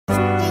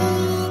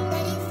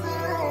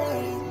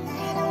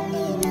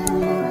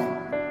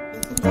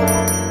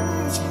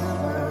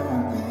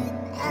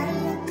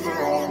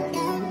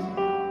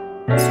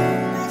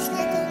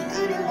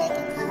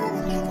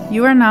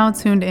You are now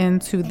tuned in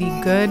to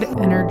the Good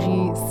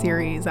Energy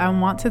series. I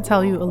want to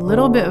tell you a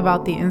little bit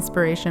about the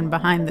inspiration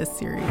behind this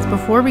series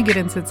before we get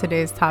into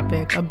today's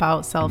topic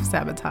about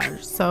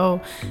self-sabotage. So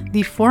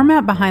the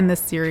format behind this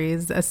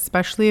series,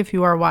 especially if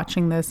you are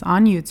watching this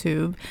on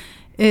YouTube,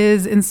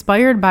 is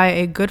inspired by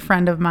a good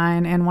friend of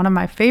mine and one of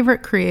my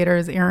favorite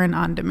creators, Erin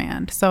On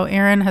Demand. So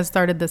Erin has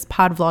started this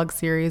pod vlog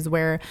series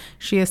where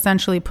she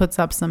essentially puts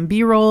up some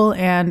B-roll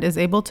and is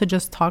able to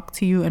just talk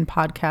to you in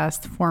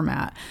podcast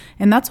format.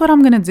 And that's what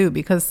I'm going to do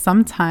because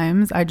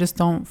sometimes I just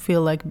don't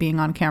feel like being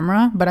on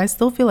camera, but I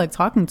still feel like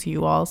talking to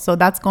you all. So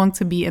that's going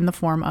to be in the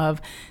form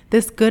of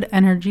this Good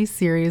Energy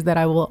series that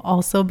I will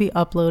also be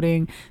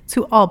uploading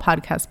to all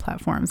podcast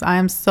platforms. I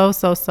am so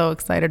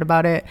excited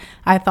about it.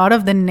 I thought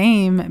of the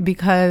name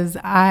because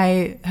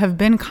I have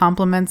been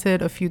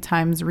complimented a few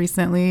times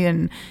recently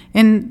and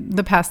in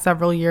the past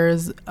several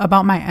years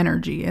about my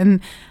energy. And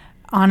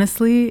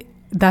honestly,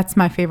 that's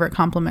my favorite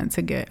compliment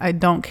to get. I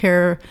don't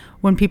care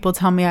when people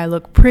tell me I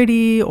look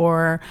pretty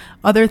or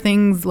other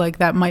things like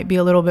that might be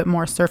a little bit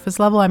more surface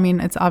level. I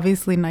mean, it's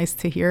obviously nice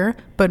to hear,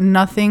 but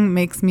nothing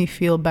makes me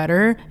feel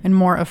better and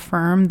more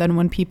affirmed than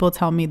when people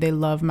tell me they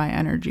love my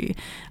energy.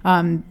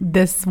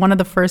 This one of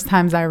the first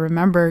times I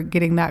remember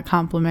getting that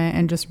compliment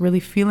and just really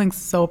feeling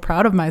so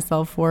proud of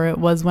myself for it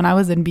was when I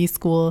was in B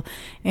school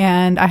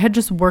and I had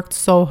just worked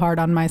so hard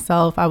on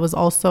myself. I was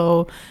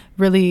also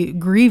really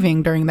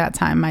grieving during that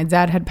time. My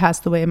dad had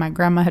passed away, my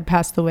grandma had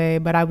passed away,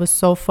 but I was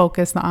so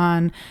focused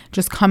on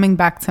just coming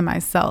back to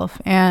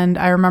myself. And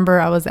I remember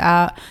I was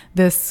at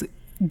this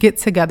get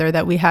together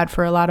that we had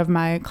for a lot of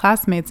my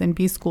classmates in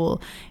B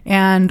school.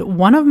 And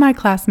one of my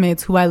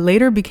classmates who I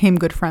later became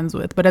good friends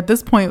with, but at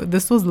this point,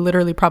 this was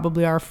literally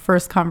probably our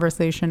first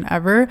conversation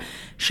ever.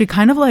 She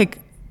kind of like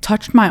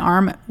touched my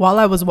arm while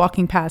I was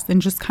walking past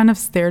and just kind of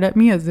stared at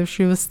me as if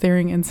she was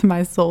staring into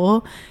my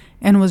soul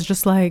and was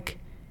just like,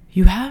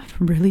 "You have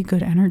really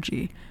good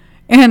energy."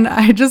 And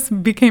I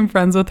just became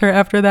friends with her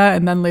after that,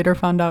 and then later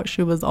found out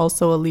she was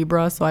also a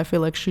Libra, so I feel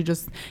like she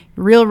just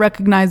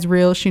recognized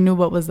real. She knew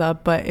what was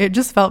up, but it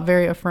just felt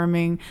very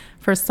affirming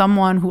for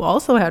someone who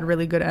also had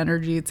really good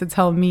energy to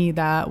tell me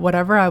that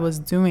whatever I was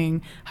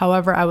doing,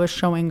 however I was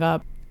showing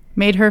up,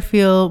 made her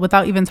feel,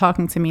 without even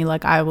talking to me,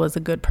 like I was a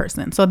good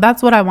person. So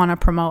that's what I want to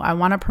promote. I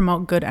want to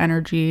promote good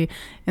energy.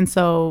 And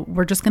so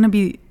we're just going to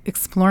be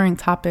exploring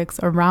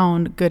topics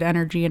around good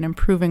energy and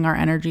improving our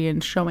energy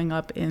and showing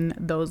up in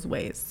those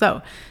ways.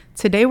 So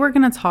today we're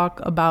going to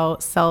talk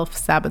about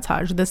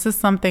self-sabotage. This is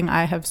something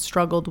I have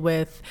struggled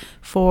with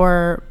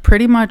for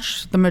pretty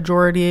much the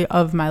majority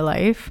of my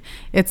life.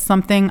 It's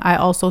something I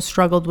also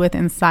struggled with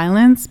in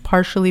silence,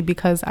 partially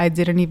because I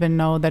didn't even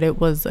know that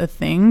it was a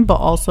thing, but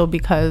also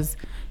because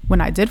when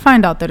I did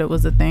find out that it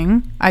was a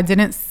thing, I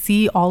didn't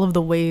see all of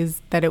the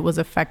ways that it was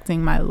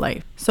affecting my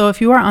life. So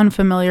if you are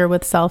unfamiliar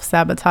with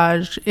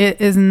self-sabotage, it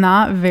is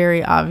not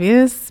very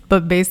obvious,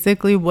 but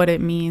basically what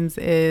it means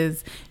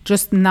is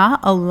just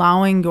not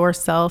allowing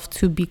yourself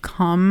to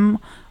become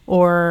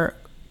or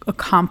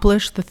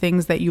accomplish the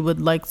things that you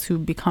would like to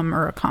become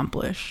or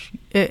accomplish.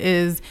 It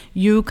is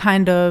you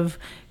kind of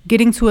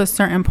getting to a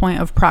certain point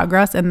of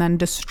progress and then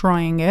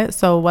destroying it.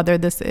 So whether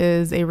this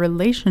is a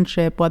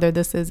relationship, whether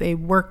this is a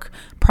work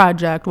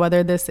project,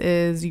 whether this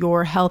is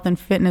your health and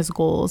fitness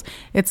goals,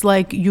 it's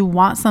like you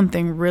want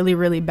something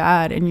really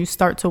bad and you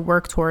start to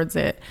work towards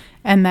it.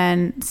 And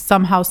then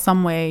somehow,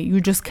 some way,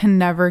 you just can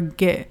never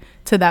get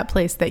to that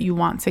place that you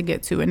want to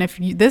get to. And if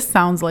this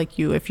sounds like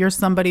you, if you're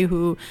somebody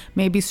who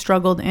maybe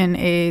struggled in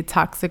a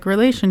toxic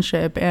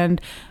relationship and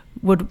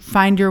would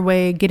find your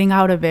way getting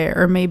out of it,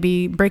 or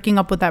maybe breaking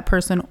up with that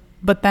person,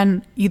 but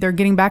then either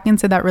getting back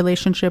into that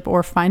relationship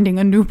or finding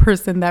a new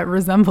person that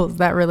resembles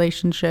that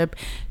relationship,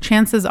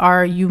 chances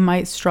are you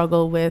might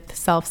struggle with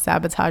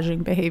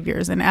self-sabotaging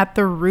behaviors. And at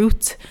the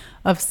root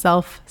of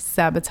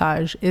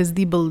self-sabotage is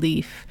the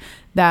belief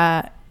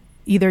that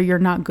either you're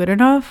not good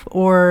enough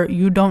or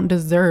you don't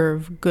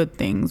deserve good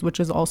things, which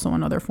is also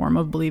another form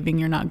of believing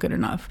you're not good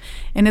enough.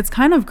 And it's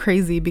kind of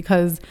crazy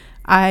because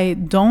I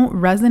don't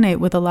resonate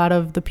with a lot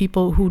of the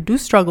people who do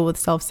struggle with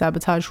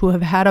self-sabotage, who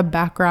have had a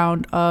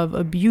background of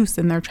abuse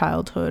in their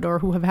childhood or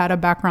who have had a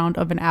background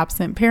of an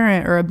absent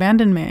parent or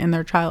abandonment in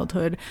their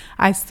childhood.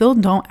 I still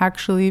don't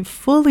actually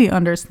fully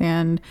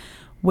understand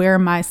where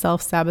my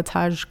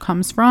self-sabotage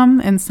comes from.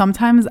 And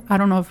sometimes, I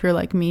don't know if you're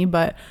like me,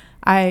 but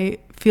I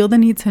feel the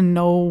need to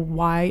know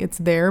why it's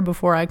there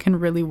before I can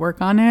really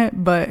work on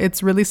it, but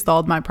it's really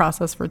stalled my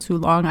process for too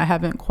long. I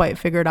haven't quite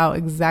figured out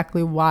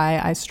exactly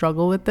why I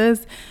struggle with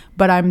this,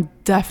 but I'm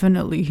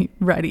definitely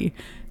ready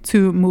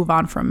to move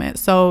on from it.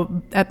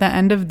 So at the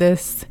end of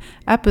this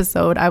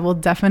episode, I will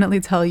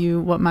definitely tell you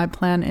what my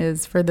plan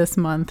is for this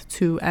month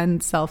to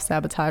end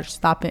self-sabotage,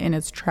 stop it in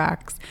its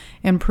tracks,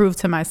 and prove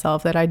to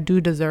myself that I do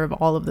deserve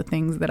all of the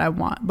things that I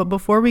want. But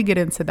before we get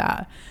into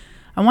that,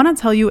 I want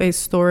to tell you a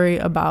story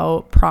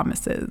about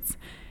promises.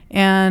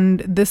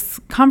 And this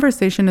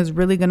conversation is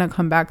really going to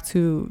come back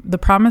to the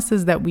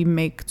promises that we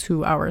make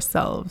to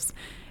ourselves.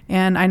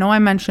 And I know I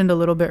mentioned a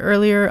little bit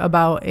earlier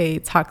about a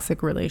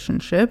toxic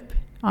relationship.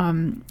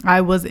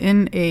 I was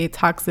in a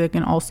toxic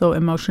and also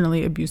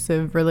emotionally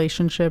abusive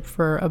relationship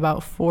for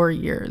about 4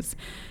 years.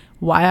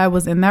 Why I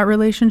was in that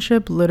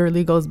relationship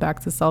literally goes back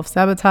to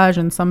self-sabotage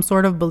and some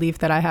sort of belief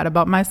that I had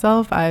about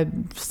myself. I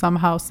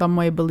somehow, some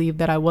way believed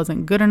that I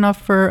wasn't good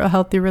enough for a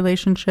healthy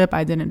relationship.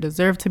 I didn't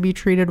deserve to be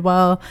treated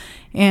well.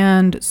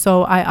 And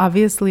so I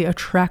obviously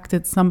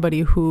attracted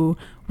somebody who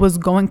was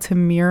going to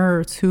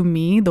mirror to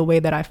me the way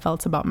that I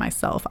felt about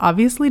myself.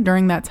 Obviously,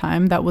 during that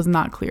time, that was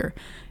not clear.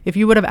 If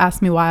you would have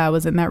asked me why I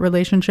was in that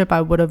relationship,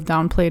 I would have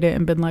downplayed it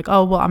and been like,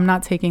 oh, well, I'm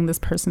not taking this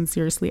person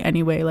seriously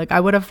anyway. Like, I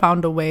would have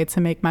found a way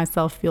to make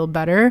myself feel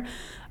better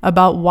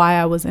about why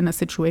I was in a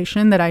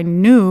situation that I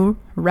knew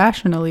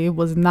rationally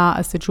was not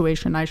a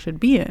situation I should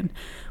be in.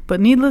 But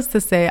needless to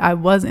say, I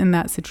was in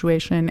that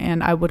situation,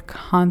 and I would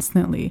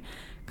constantly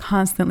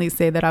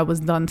say that I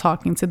was done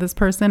talking to this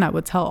person. I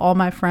would tell all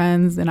my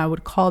friends, and I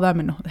would call them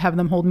and have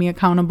them hold me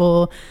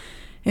accountable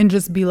and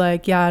just be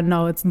like, yeah,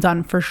 no, it's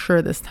done for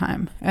sure this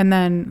time. And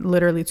then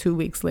literally 2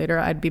 weeks later,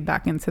 I'd be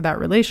back into that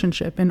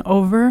relationship, and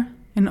over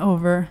and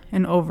over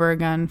and over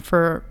again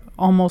for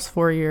almost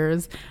 4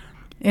 years.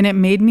 And it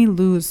made me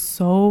lose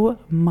so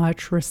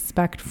much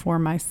respect for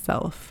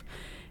myself.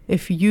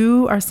 If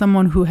you are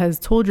someone who has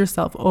told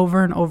yourself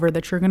over and over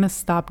that you're going to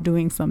stop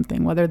doing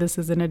something, whether this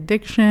is an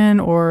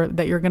addiction or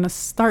that you're going to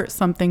start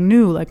something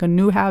new, like a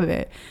new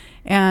habit,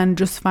 and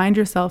just find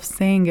yourself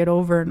saying it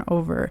over and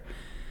over,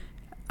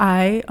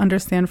 I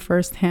understand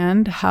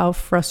firsthand how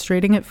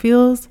frustrating it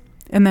feels.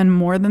 And then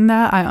more than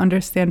that, I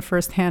understand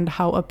firsthand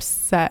how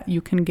upset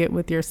you can get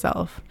with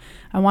yourself.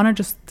 I want to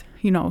just,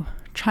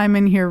 chime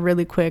in here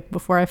really quick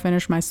before I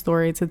finish my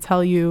story to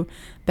tell you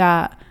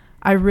that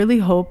I really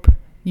hope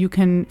you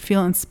can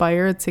feel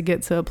inspired to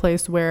get to a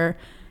place where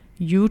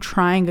you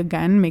trying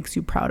again makes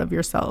you proud of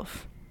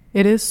yourself.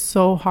 It is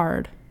so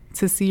hard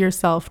to see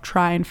yourself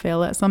try and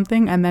fail at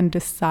something and then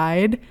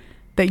decide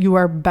that you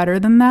are better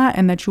than that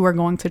and that you are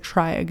going to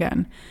try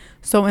again.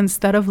 So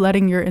instead of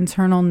letting your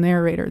internal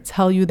narrator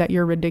tell you that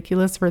you're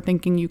ridiculous for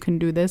thinking you can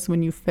do this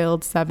when you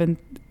failed 7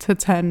 to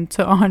 10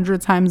 to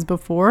 100 times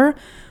before,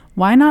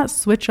 why not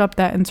switch up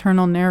that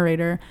internal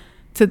narrator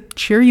to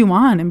cheer you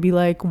on and be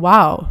like,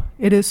 wow,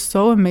 it is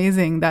so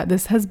amazing that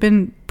this has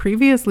been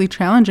previously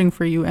challenging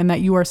for you and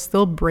that you are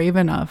still brave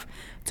enough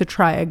to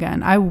try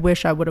again. I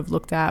wish I would have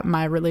looked at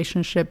my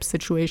relationship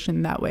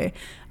situation that way.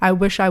 I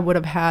wish I would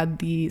have had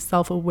the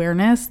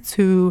self-awareness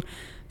to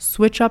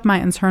switch up my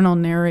internal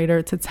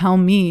narrator to tell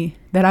me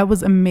that I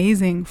was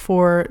amazing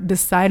for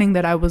deciding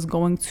that I was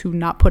going to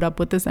not put up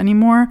with this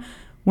anymore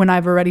when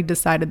I've already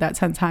decided that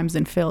 10 times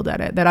and failed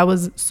at it. That I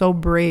was so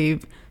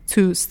brave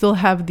to still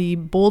have the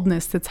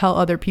boldness to tell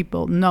other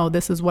people, no,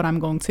 this is what I'm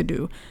going to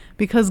do.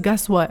 Because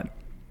guess what?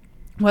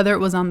 Whether it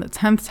was on the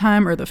 10th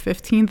time or the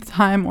 15th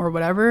time or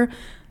whatever,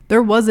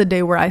 there was a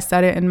day where I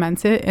said it and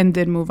meant it and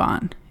did move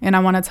on. And I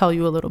want to tell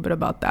you a little bit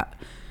about that.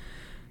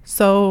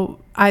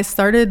 So I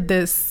started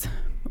this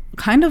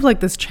kind of like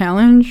this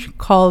challenge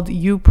called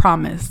You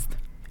Promised.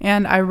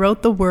 And I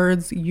wrote the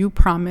words, you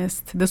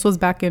promised. This was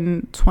back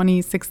in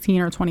 2016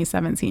 or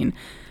 2017.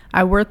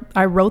 I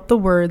wrote the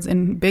words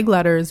in big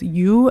letters,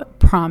 you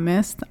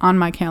promised, on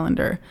my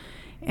calendar.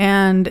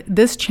 And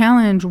this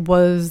challenge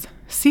was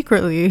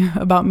secretly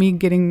about me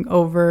getting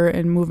over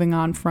and moving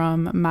on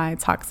from my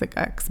toxic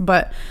ex.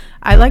 But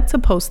I like to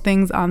post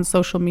things on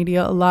social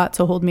media a lot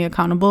to hold me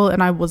accountable,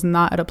 and I was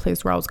not at a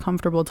place where I was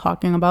comfortable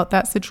talking about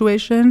that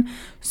situation.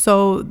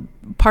 So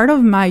part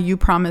of my You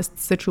Promised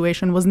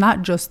situation was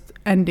not just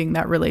ending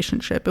that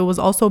relationship. It was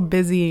also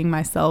busying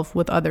myself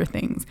with other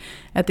things.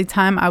 At the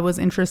time, I was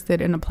interested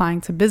in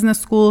applying to business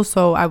school,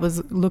 so I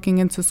was looking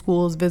into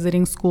schools,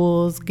 visiting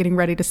schools, getting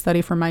ready to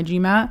study for my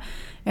GMAT,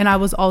 and I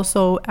was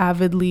also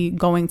avidly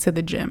going to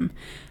the gym.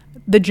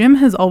 The gym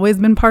has always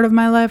been part of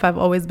my life. I've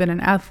always been an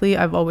athlete.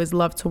 I've always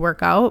loved to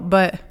work out.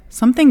 But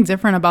something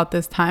different about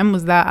this time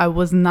was that I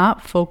was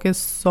not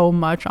focused so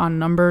much on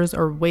numbers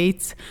or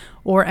weight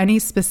or any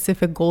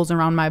specific goals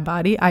around my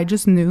body. I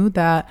just knew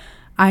that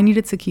I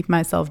needed to keep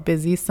myself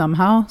busy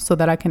somehow so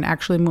that I can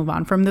actually move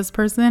on from this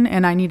person.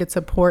 And I needed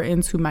to pour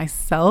into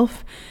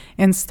myself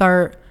and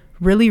start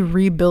really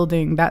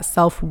rebuilding that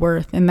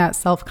self-worth and that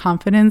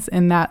self-confidence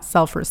and that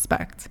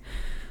self-respect.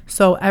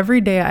 So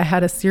every day I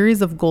had a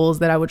series of goals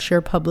that I would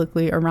share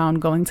publicly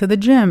around going to the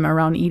gym,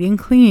 around eating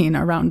clean,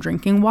 around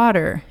drinking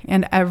water.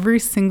 And every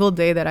single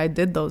day that I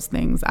did those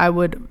things, I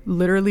would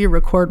literally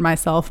record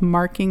myself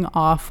marking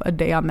off a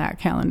day on that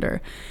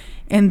calendar.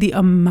 And the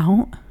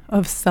amount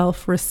of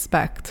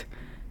self-respect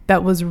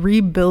that was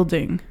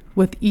rebuilding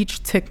with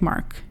each tick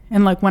mark.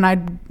 And like when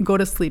I'd go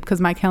to sleep, because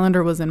my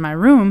calendar was in my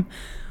room,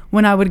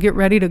 when I would get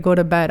ready to go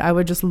to bed, I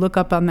would just look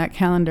up on that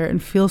calendar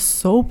and feel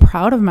so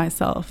proud of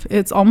myself.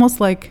 It's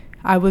almost like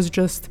I was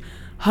just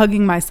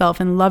hugging myself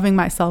and loving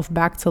myself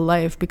back to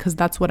life because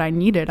that's what I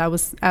needed. I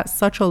was at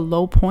such a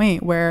low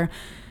point where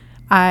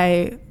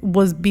I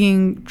was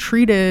being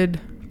treated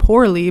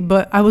poorly,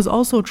 but I was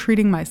also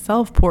treating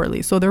myself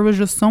poorly. So there was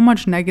just so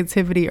much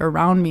negativity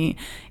around me.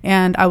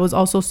 And I was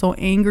also so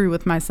angry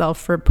with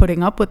myself for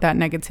putting up with that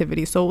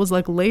negativity. So it was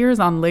like layers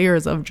on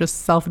layers of just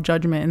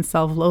self-judgment and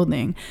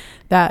self-loathing,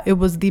 that it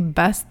was the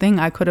best thing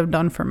I could have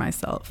done for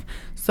myself.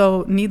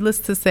 So needless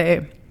to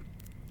say,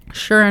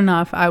 sure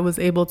enough, I was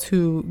able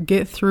to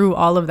get through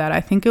all of that.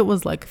 I think it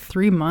was like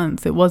 3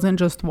 months. It wasn't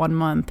just 1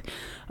 month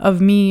of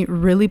me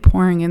really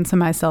pouring into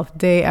myself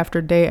day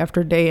after day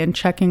after day and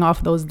checking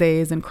off those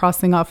days and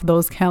crossing off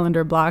those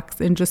calendar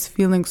blocks and just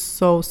feeling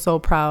so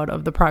proud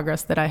of the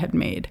progress that I had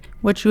made.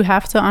 What you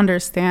have to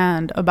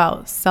understand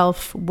about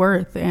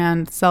self-worth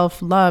and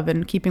self-love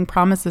and keeping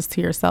promises to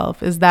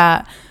yourself is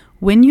that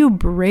when you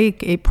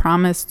break a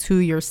promise to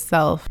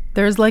yourself,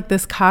 there's like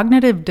this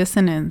cognitive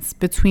dissonance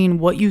between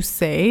what you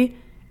say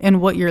and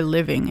what you're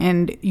living.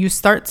 And you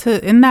start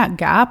to, in that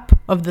gap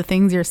of the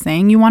things you're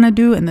saying you want to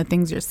do and the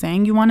things you're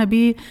saying you want to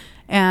be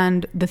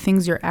and the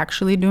things you're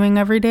actually doing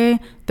every day,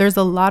 there's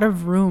a lot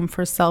of room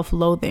for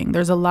self-loathing.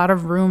 There's a lot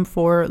of room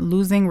for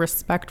losing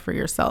respect for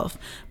yourself.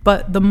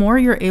 But the more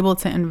you're able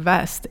to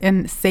invest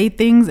and say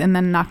things and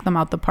then knock them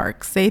out the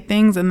park, say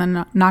things and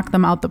then knock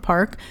them out the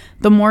park,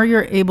 the more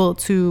you're able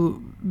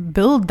to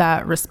build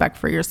that respect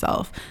for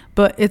yourself.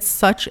 But it's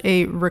such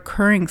a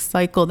recurring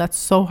cycle that's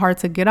so hard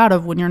to get out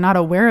of when you're not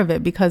aware of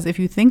it. Because if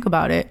you think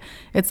about it,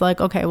 it's like,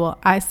 okay, well,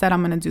 I said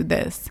I'm going to do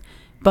this.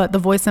 But the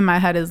voice in my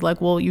head is like,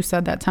 well, you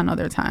said that 10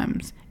 other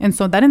times. And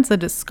so that is a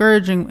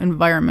discouraging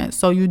environment.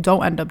 So you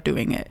don't end up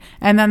doing it.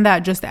 And then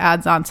that just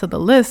adds on to the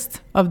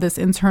list of this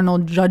internal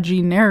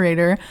judgy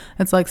narrator.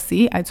 It's like,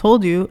 see, I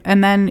told you.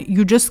 And then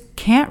you just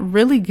can't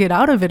really get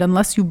out of it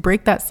unless you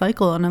break that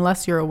cycle and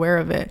unless you're aware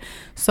of it.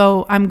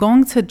 So I'm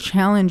going to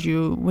challenge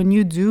you, when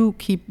you do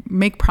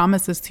make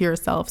promises to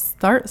yourself,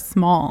 start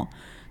small.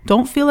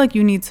 Don't feel like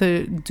you need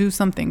to do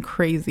something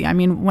crazy. I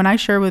mean, when I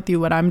share with you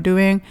what I'm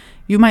doing,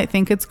 you might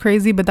think it's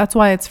crazy, but that's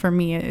why it's for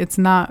me. It's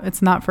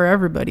not for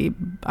everybody.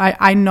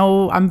 I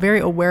know, I'm very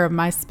aware of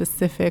my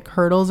specific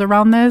hurdles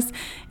around this,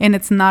 and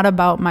it's not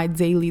about my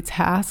daily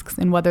tasks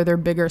and whether they're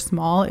big or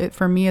small.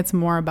 For me, it's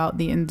more about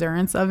the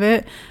endurance of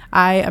it.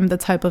 I am the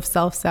type of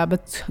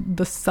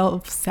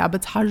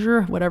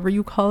self-sabotager, whatever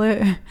you call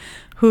it,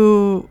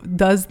 who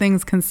does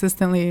things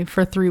consistently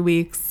for 3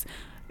 weeks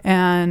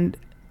and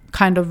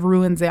kind of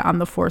ruins it on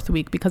the 4th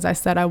week because I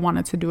said I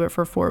wanted to do it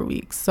for 4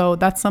 weeks. So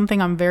that's something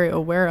I'm very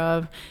aware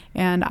of.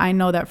 And I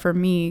know that for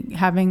me,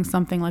 having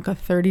something like a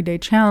 30-day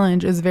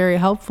challenge is very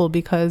helpful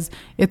because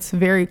it's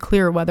very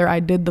clear whether I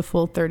did the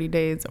full 30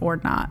 days or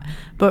not.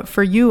 But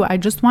for you, I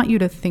just want you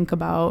to think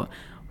about,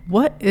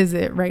 what is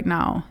it right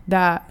now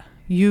that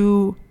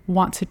you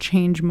want to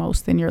change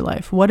most in your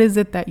life? What is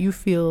it that you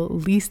feel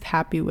least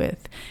happy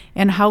with?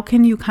 And how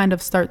can you kind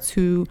of start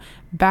to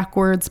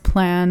backwards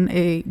plan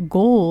a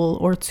goal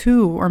or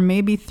 2 or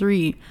maybe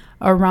 3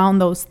 around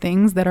those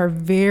things that are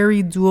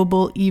very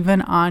doable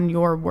even on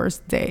your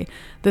worst day?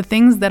 The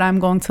things that I'm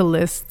going to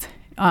list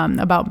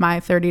about my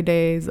 30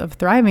 days of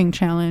thriving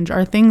challenge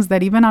are things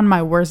that even on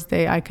my worst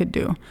day I could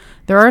do.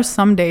 There are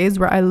some days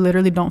where I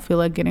literally don't feel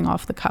like getting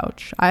off the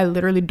couch. I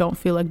literally don't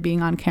feel like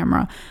being on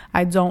camera.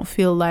 I don't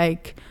feel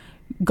like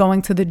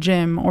going to the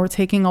gym or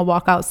taking a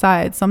walk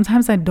outside.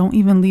 Sometimes I don't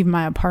even leave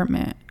my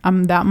apartment.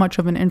 I'm that much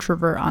of an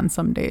introvert on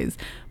some days.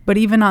 But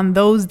even on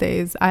those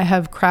days, I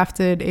have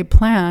crafted a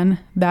plan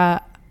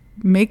that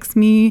makes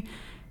me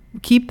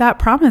keep that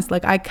promise.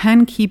 Like, I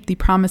can keep the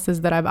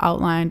promises that I've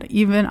outlined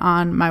even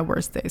on my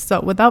worst day.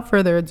 So without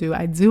further ado,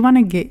 I do want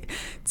to get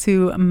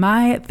to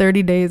my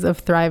 30 days of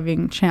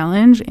thriving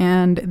challenge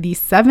and the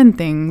 7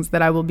 things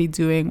that I will be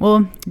doing.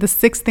 Well, the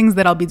 6 things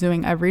that I'll be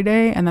doing every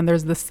day. And then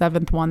there's the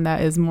 7th one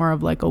that is more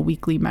of like a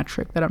weekly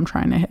metric that I'm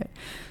trying to hit.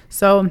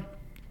 So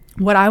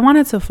what I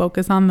wanted to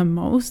focus on the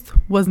most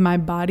was my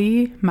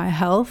body, my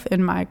health,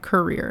 and my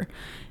career.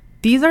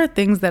 These are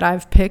things that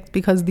I've picked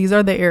because these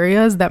are the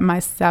areas that my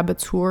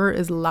saboteur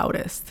is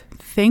loudest.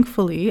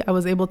 Thankfully, I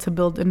was able to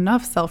build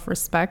enough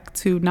self-respect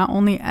to not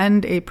only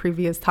end a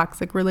previous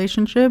toxic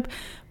relationship,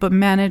 but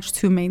manage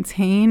to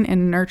maintain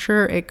and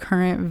nurture a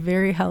current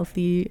very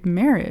healthy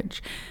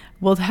marriage.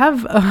 We'll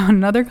have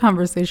another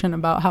conversation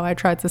about how I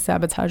tried to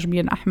sabotage me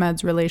and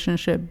Ahmed's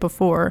relationship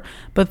before,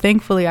 but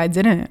thankfully I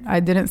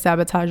didn't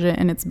sabotage it,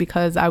 and it's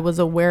because I was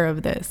aware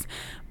of this.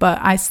 But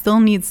I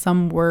still need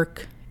some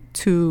work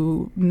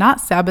to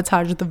not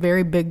sabotage the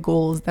very big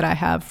goals that I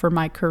have for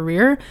my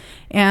career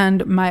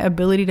and my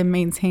ability to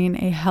maintain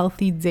a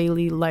healthy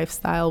daily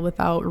lifestyle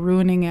without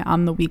ruining it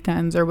on the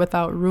weekends or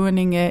without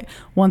ruining it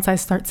once I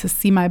start to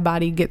see my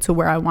body get to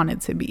where I want it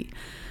to be.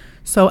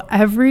 So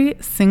every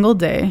single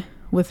day,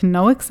 with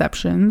no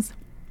exceptions,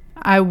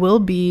 I will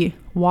be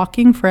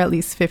walking for at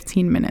least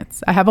 15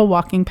 minutes. I have a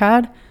walking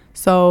pad.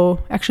 So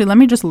actually, let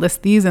me just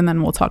list these and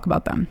then we'll talk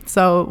about them.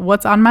 So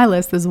what's on my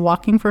list is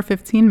walking for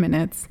 15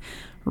 minutes,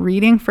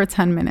 reading for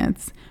 10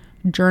 minutes,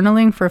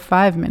 journaling for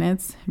 5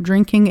 minutes,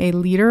 drinking a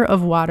liter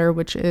of water,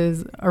 which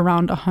is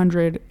around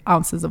 100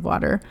 ounces of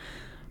water,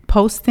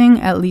 posting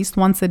at least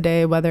once a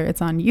day, whether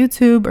it's on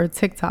YouTube or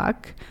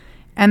TikTok,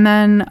 and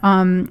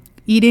then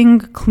eating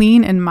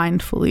clean and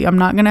mindfully. I'm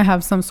not going to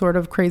have some sort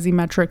of crazy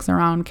metrics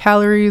around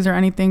calories or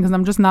anything because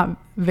I'm just not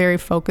very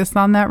focused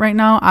on that right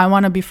now. I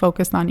want to be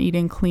focused on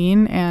eating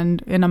clean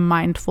and in a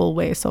mindful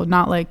way. So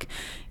not like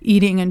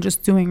eating and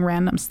just doing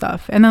random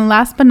stuff. And then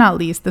last but not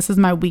least, this is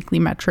my weekly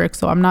metric.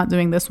 So I'm not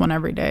doing this one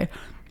every day,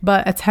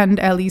 but attend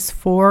at least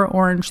 4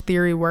 Orange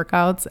Theory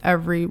workouts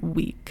every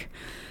week.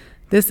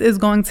 This is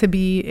going to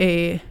be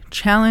a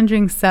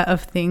challenging set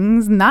of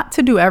things, not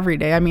to do every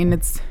day. I mean,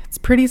 it's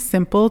pretty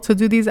simple to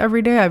do these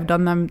every day. I've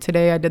done them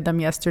today. I did them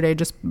yesterday,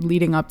 just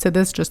leading up to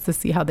this, just to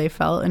see how they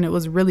felt. And it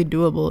was really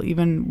doable,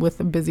 even with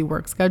a busy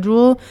work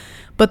schedule.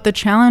 But the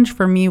challenge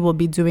for me will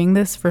be doing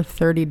this for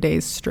 30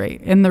 days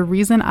straight. And the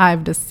reason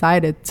I've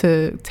decided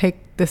to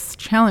take this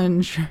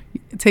challenge,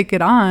 take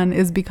it on,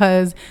 is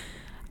because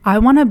I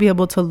want to be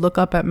able to look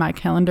up at my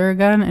calendar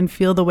again and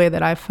feel the way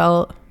that I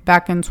felt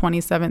back in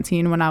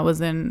 2017 when I was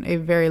in a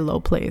very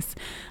low place.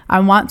 I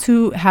want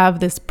to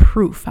have this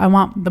proof. I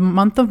want the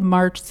month of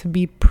March to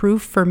be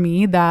proof for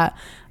me that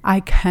I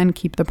can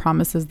keep the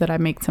promises that I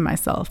make to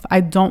myself. I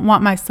don't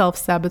want my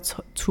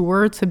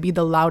self-saboteur to be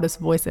the loudest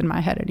voice in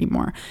my head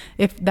anymore.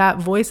 If that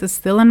voice is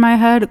still in my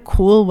head,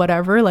 cool,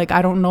 whatever. Like,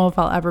 I don't know if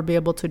I'll ever be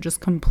able to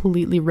just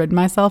completely rid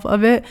myself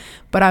of it,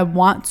 but I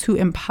want to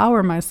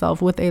empower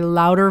myself with a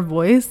louder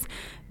voice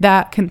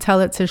that can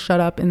tell it to shut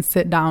up and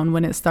sit down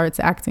when it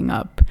starts acting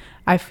up.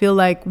 I feel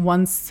like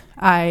once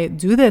I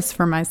do this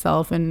for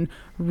myself and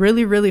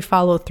really, really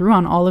follow through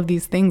on all of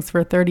these things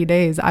for 30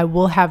 days, I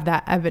will have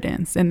that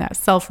evidence and that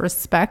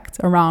self-respect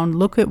around,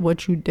 look at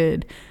what you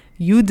did.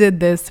 You did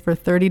this for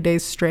 30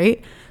 days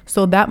straight.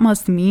 So that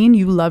must mean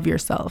you love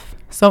yourself.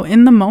 So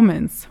in the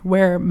moments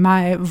where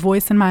my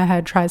voice in my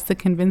head tries to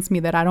convince me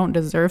that I don't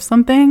deserve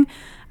something,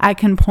 I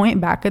can point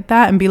back at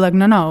that and be like,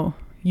 no,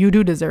 you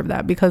do deserve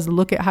that, because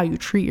look at how you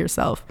treat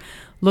yourself.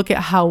 Look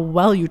at how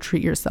well you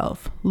treat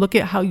yourself. Look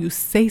at how you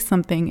say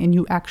something and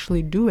you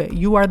actually do it.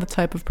 You are the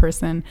type of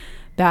person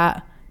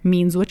that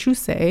means what you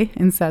say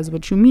and says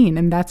what you mean.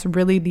 And that's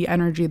really the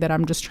energy that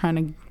I'm just trying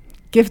to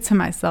give to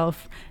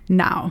myself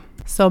now.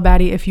 So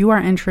baddie, if you are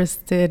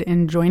interested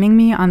in joining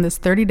me on this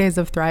 30 Days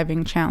of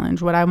Thriving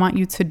challenge, what I want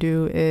you to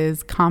do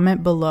is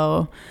comment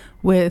below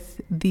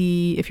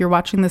if you're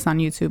watching this on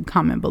YouTube,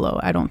 comment below.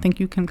 I don't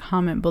think you can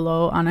comment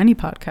below on any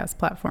podcast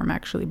platform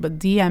actually, but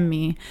DM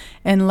me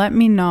and let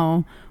me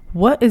know,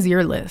 what is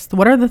your list?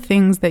 What are the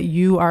things that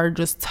you are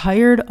just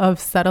tired of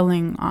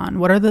settling on?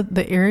 What are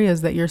the areas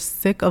that you're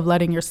sick of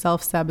letting your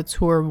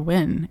self-saboteur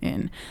win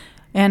in?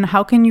 And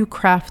how can you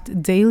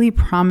craft daily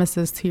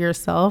promises to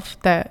yourself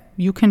that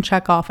you can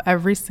check off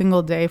every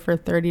single day for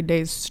 30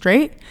 days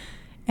straight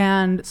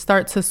and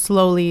start to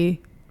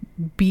slowly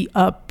beat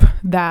up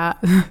that,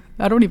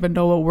 I don't even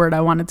know what word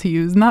I wanted to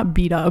use, not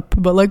beat up,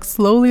 but like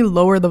slowly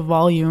lower the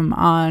volume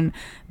on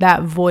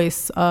that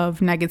voice of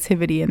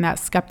negativity and that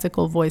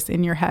skeptical voice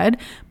in your head,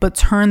 but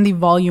turn the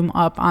volume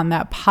up on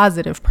that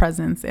positive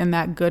presence and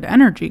that good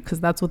energy,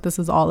 because that's what this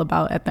is all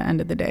about at the end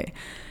of the day.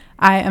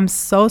 I am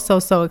so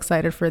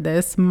excited for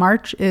this.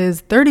 March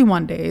is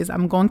 31 days.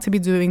 I'm going to be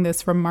doing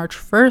this from March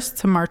 1st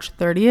to March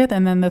 30th.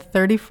 And then the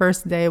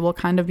 31st day will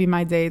kind of be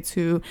my day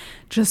to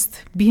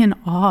just be in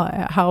awe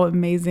at how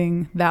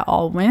amazing that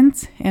all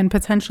went, and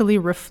potentially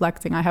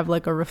reflecting. I have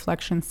like a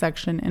reflection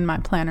section in my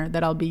planner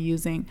that I'll be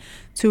using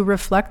to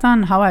reflect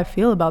on how I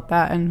feel about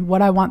that and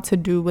what I want to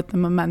do with the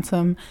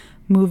momentum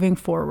moving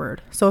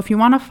forward. So if you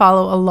want to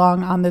follow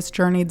along on this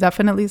journey,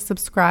 definitely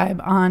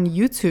subscribe on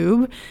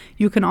YouTube.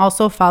 You can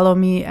also follow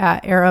me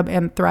at Arab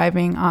and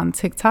Thriving on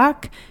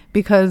TikTok,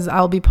 because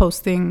I'll be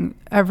posting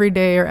every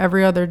day or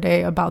every other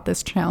day about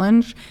this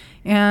challenge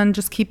and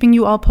just keeping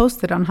you all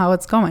posted on how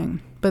it's going.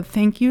 But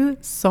thank you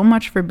so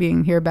much for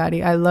being here,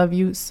 baddie. I love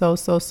you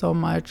so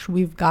much.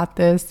 We've got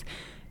this.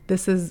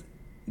 This is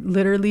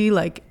literally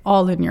like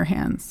all in your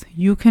hands.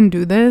 You can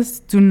do this.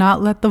 Do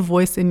not let the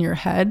voice in your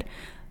head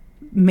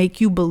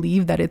make you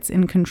believe that it's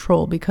in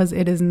control, because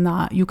it is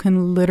not. You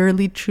can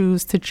literally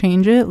choose to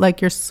change it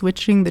like you're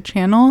switching the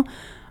channel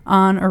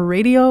on a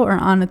radio or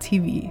on a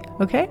TV,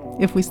 okay?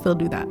 If we still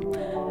do that.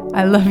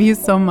 I love you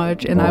so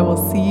much, and I will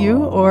see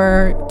you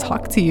or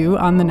talk to you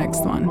on the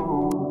next one.